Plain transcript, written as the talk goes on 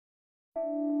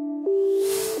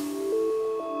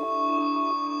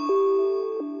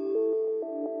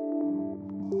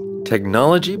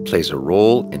Technology plays a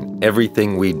role in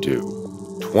everything we do,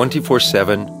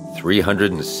 24/7,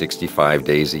 365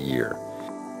 days a year.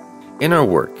 In our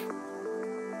work,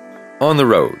 on the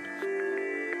road,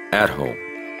 at home,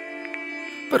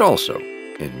 but also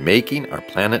in making our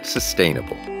planet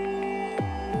sustainable.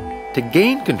 To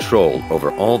gain control over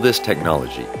all this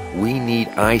technology, we need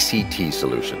ICT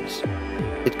solutions.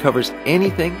 It covers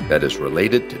anything that is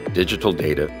related to digital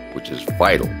data, which is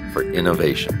vital for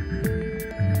innovation.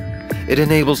 It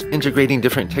enables integrating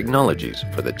different technologies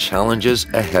for the challenges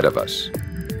ahead of us.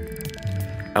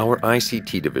 Our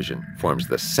ICT division forms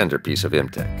the centerpiece of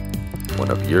Imtech,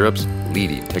 one of Europe's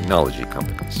leading technology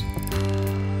companies.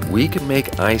 We can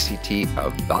make ICT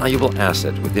a valuable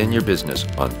asset within your business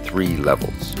on 3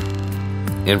 levels: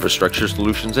 infrastructure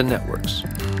solutions and networks,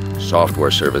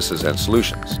 software services and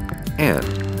solutions, and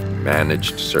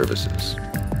managed services.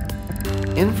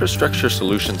 Infrastructure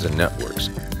solutions and networks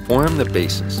form the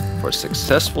basis for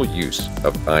successful use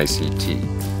of ICT.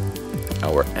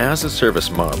 Our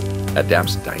as-a-service model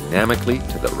adapts dynamically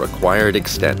to the required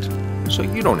extent, so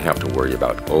you don't have to worry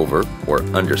about over- or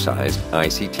undersized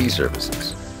ICT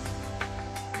services.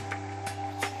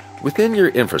 Within your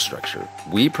infrastructure,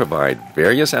 we provide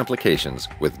various applications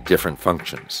with different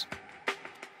functions.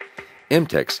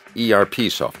 Imtech's ERP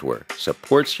software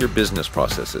supports your business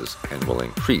processes and will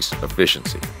increase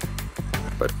efficiency.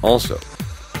 But also,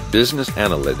 business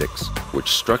analytics, which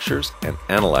structures and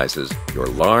analyzes your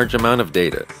large amount of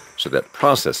data so that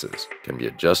processes can be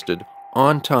adjusted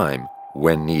on time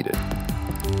when needed.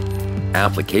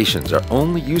 Applications are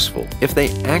only useful if they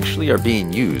actually are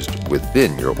being used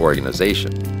within your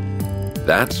organization.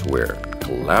 That's where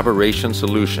collaboration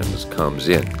solutions comes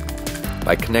in.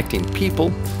 By connecting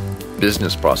people,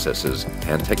 business processes,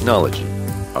 and technology,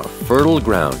 a fertile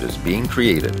ground is being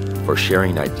created for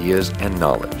sharing ideas and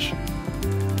knowledge.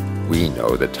 We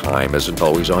know that time isn't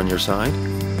always on your side.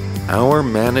 Our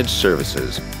managed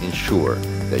services ensure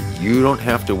that you don't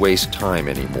have to waste time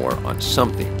anymore on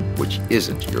something which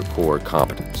isn't your core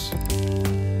competence.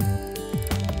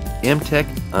 Imtech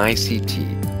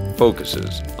ICT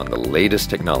focuses on the latest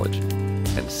technology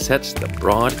and sets the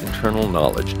broad internal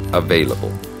knowledge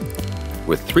available.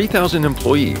 With 3,000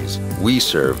 employees, we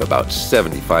serve about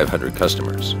 7,500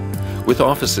 customers. With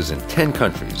offices in 10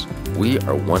 countries, we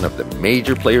are one of the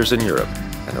major players in Europe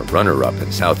and a runner-up in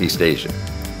Southeast Asia.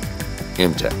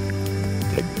 Imtech,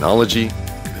 technology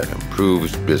that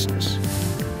improves business.